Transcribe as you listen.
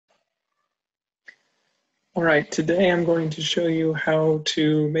All right, today I'm going to show you how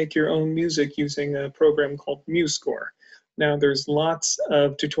to make your own music using a program called Musescore. Now, there's lots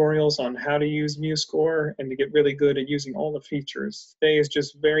of tutorials on how to use Musescore and to get really good at using all the features. Today is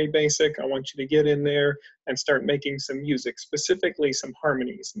just very basic. I want you to get in there and start making some music, specifically some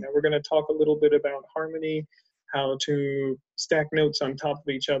harmonies. Now, we're going to talk a little bit about harmony, how to stack notes on top of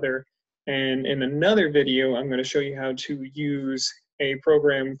each other, and in another video, I'm going to show you how to use a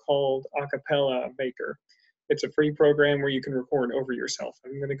program called Acapella Maker. It's a free program where you can record over yourself.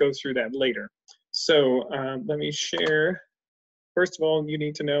 I'm going to go through that later. So let me share. First of all, you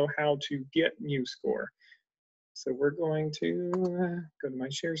need to know how to get Musescore. So we're going to go to my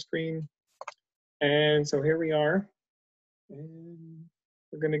share screen. And so here we are. And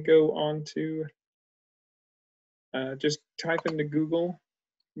we're going to go on to just type into Google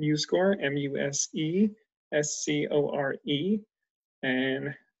Musescore, M-U-S-E-S-C-O-R-E. And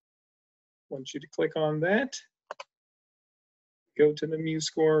I want you to click on that. Go to the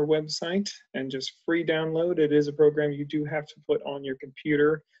Musescore website and just free download. It is a program you do have to put on your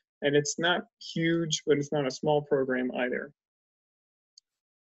computer, and it's not huge, but it's not a small program either.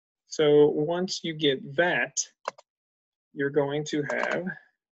 So once you get that, you're going to have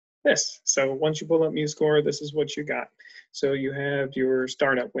this. So once you pull up Musescore, this is what you got. So you have your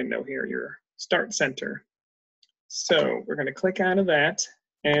startup window here, your start center. So we're going to click out of that,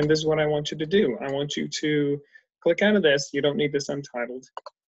 and this is what I want you to do. I want you to click out of this. You don't need this untitled.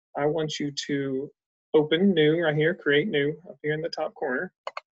 I want you to open new right here, create new up here in the top corner,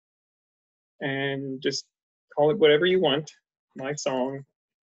 and just call it whatever you want, my song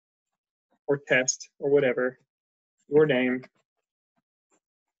or test or whatever, your name.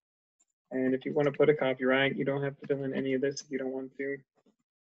 And if you want to put a copyright, you don't have to fill in any of this if you don't want to.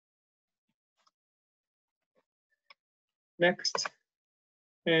 Next.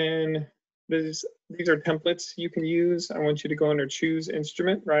 And these are templates you can use. I want you to go under choose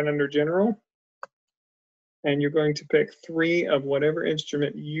instrument right under general. And you're going to pick 3 of whatever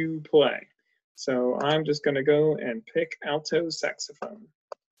instrument you play. So I'm just going to go and pick alto saxophone.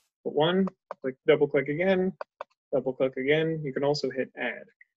 Put 1, click, double click again, double click again. You can also hit add.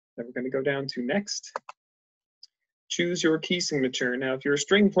 Then we're going to go down to next. Choose your key signature. Now, if you're a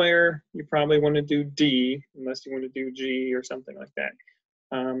string player, you probably want to do D, unless you want to do G or something like that.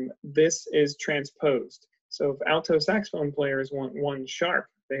 This is transposed. So if alto saxophone players want 1 sharp,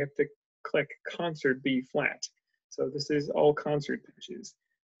 they have to click concert B flat. So this is all concert pitches.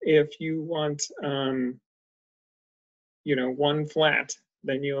 If you want, 1 flat,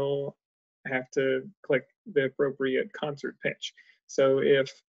 then you'll have to click the appropriate concert pitch. So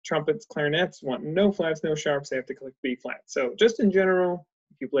if trumpets, clarinets want no flats, no sharps, they have to click B flat. So just in general,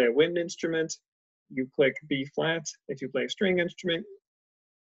 if you play a wind instrument, you click B flat. If you play a string instrument,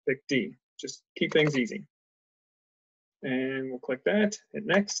 click D. Just keep things easy. And we'll click that, hit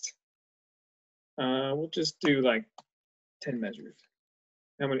next. We'll just do like 10 measures.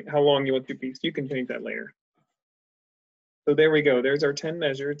 How long you want your piece? You can change that later. So there we go. There's our 10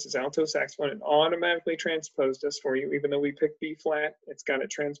 measures. It's alto saxophone. It automatically transposed us for you. Even though we picked B flat, it's got it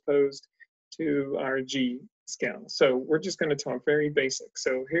transposed to our G scale. So we're just going to talk very basic.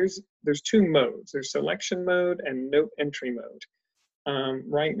 So there's 2 modes. There's selection mode and note entry mode.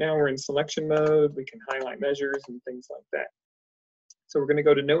 Right now we're in selection mode. We can highlight measures and things like that. So we're going to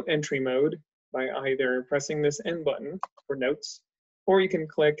go to note entry mode by either pressing this N button for notes, or you can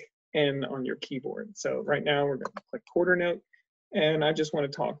click N on your keyboard. So right now we're going to click quarter note, and I just want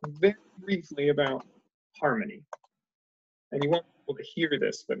to talk very briefly about harmony. And you won't be able to hear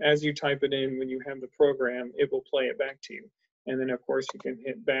this, but as you type it in when you have the program, it will play it back to you. And then of course you can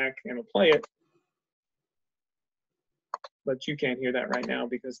hit back and it'll play it. But you can't hear that right now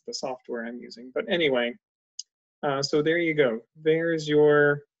because of the software I'm using. But anyway, so there you go. There's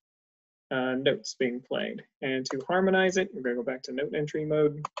your notes being played. And to harmonize it, we're going to go back to note entry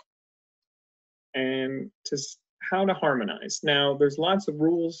mode. And to how to harmonize. Now, there's lots of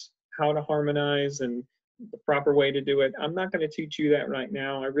rules how to harmonize and the proper way to do it. I'm not going to teach you that right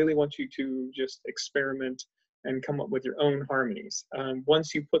now. I really want you to just experiment and come up with your own harmonies.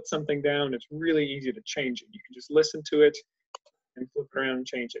 Once you put something down, it's really easy to change it. You can just listen to it and flip around and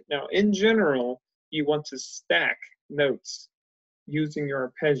change it. Now, in general, you want to stack notes using your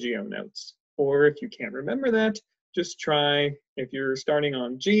arpeggio notes. Or if you can't remember that, just try, if you're starting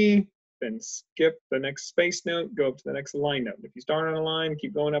on G, then skip the next space note, go up to the next line note. If you start on a line,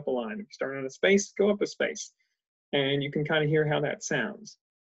 keep going up a line. If you start on a space, go up a space. And you can kind of hear how that sounds.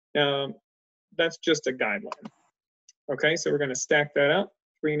 That's just a guideline. Okay, so we're going to stack that up.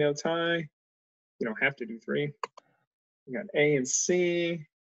 3 notes high. You don't have to do 3. We got A and C,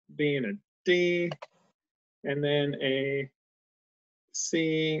 B and a D, and then a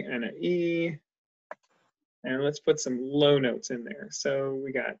C and an E, and let's put some low notes in there. So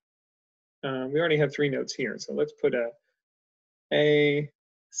we got, we already have 3 notes here, so let's put a,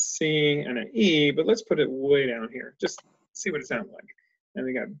 C, and an E, but let's put it way down here. Just see what it sounds like. And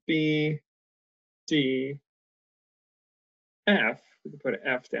we got B, D, F. We could put an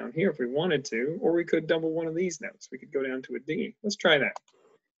F down here if we wanted to, or we could double one of these notes. We could go down to a D. Let's try that.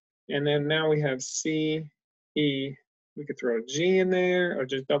 And then now we have C, E. We could throw a G in there, or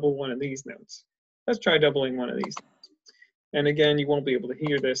just double one of these notes. Let's try doubling one of these notes. And again, you won't be able to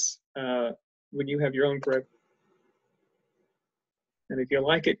hear this when you have your own correct. And if you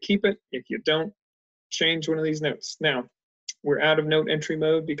like it, keep it. If you don't, change one of these notes. Now, we're out of note entry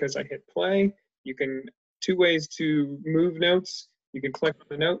mode because I hit play. You can, 2 ways to move notes. You can click on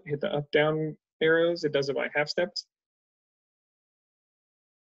the note, hit the up, down arrows. It does it by half steps.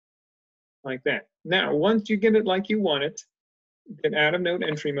 Like that. Now, once you get it like you want it, get out of note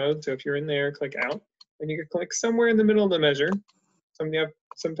entry mode. So if you're in there, click out. And you can click somewhere in the middle of the measure.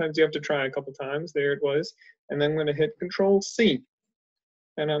 Sometimes you have to try a couple times. There it was. And then I'm going to hit Control C.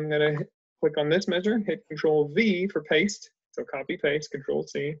 And I'm going to click on this measure, hit Control V for paste. So copy, paste, Control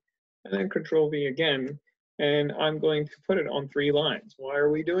C, and then Control V again. And I'm going to put it on 3 lines. Why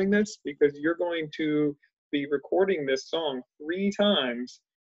are we doing this? Because you're going to be recording this song 3 times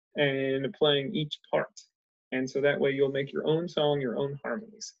and playing each part. And so that way you'll make your own song, your own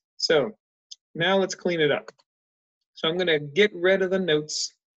harmonies. So now let's clean it up. So I'm going to get rid of the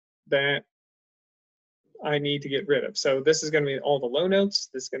notes that I need to get rid of. So this is going to be all the low notes,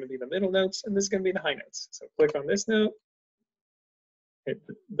 this is going to be the middle notes, and this is going to be the high notes. So click on this note, hit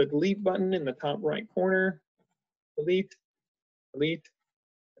the delete button in the top right corner, delete, delete,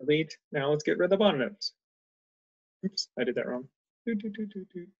 delete. Now let's get rid of the bottom notes. Oops, I did that wrong.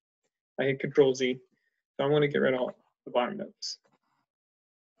 I hit Control Z. So I'm going to get rid of all the bottom notes.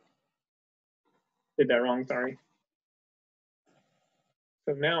 Did that wrong, sorry.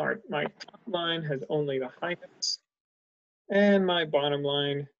 So now my top line has only the high notes, and my bottom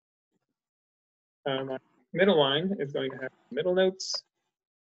line, my middle line is going to have middle notes,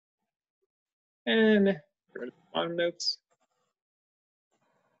 and get rid of the bottom notes.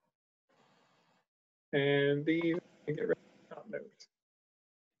 And these, I get rid of the top notes.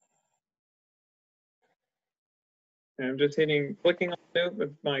 And I'm just clicking on the note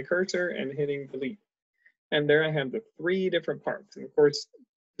with my cursor and hitting delete. And there I have the 3 different parts. And of course,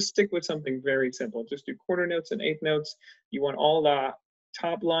 just stick with something very simple. Just do quarter notes and 1/8 notes. You want all the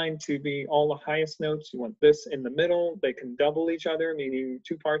top line to be all the highest notes. You want this in the middle. They can double each other, meaning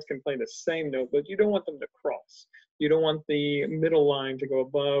 2 parts can play the same note, but you don't want them to cross. You don't want the middle line to go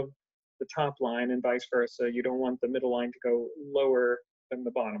above the top line and vice versa. You don't want the middle line to go lower than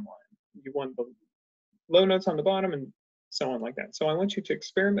the bottom line. You want the low notes on the bottom and so on like that. So I want you to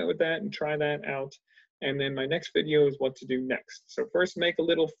experiment with that and try that out. And then my next video is what to do next. So first make a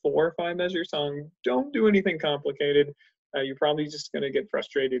little 4 or 5 measure song. Don't do anything complicated. You're probably just gonna get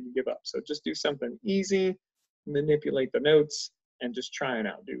frustrated and give up. So just do something easy, manipulate the notes, and just try it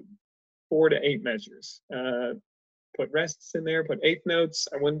out. Do 4 to 8 measures. Put rests in there, put 1/8 notes.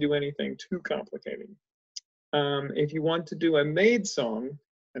 I wouldn't do anything too complicated. If you want to do a made song,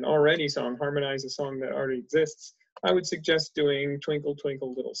 an already song, harmonize a song that already exists, I would suggest doing Twinkle,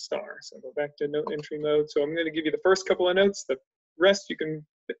 Twinkle, Little Star. So go back to note entry mode. So I'm going to give you the first couple of notes. The rest you can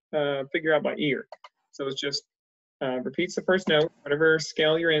figure out by ear. So it's just repeats the first note, whatever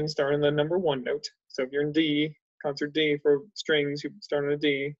scale you're in, start on the number 1 note. So if you're in D, concert D for strings, you start on a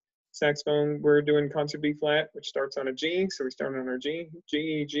D. Saxophone, we're doing concert B flat, which starts on a G. So we start on our G,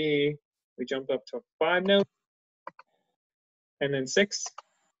 G, G. We jump up to a 5 note, and then 6.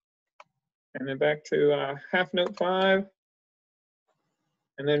 And then back to half note 5,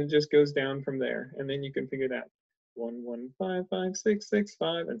 and then it just goes down from there. And then you can figure that 1, 1, 5, 5, 6, 6,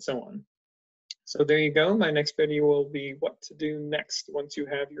 5, and so on. So there you go. My next video will be what to do next once you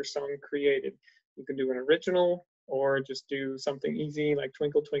have your song created. You can do an original or just do something easy like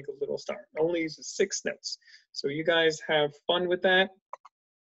Twinkle, Twinkle, Little Star. It only uses 6 notes. So you guys have fun with that.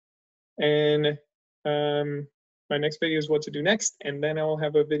 And my next video is what to do next, and then I'll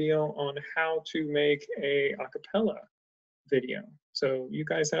have a video on how to make a acapella video. So you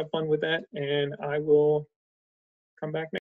guys have fun with that, and I will come back next.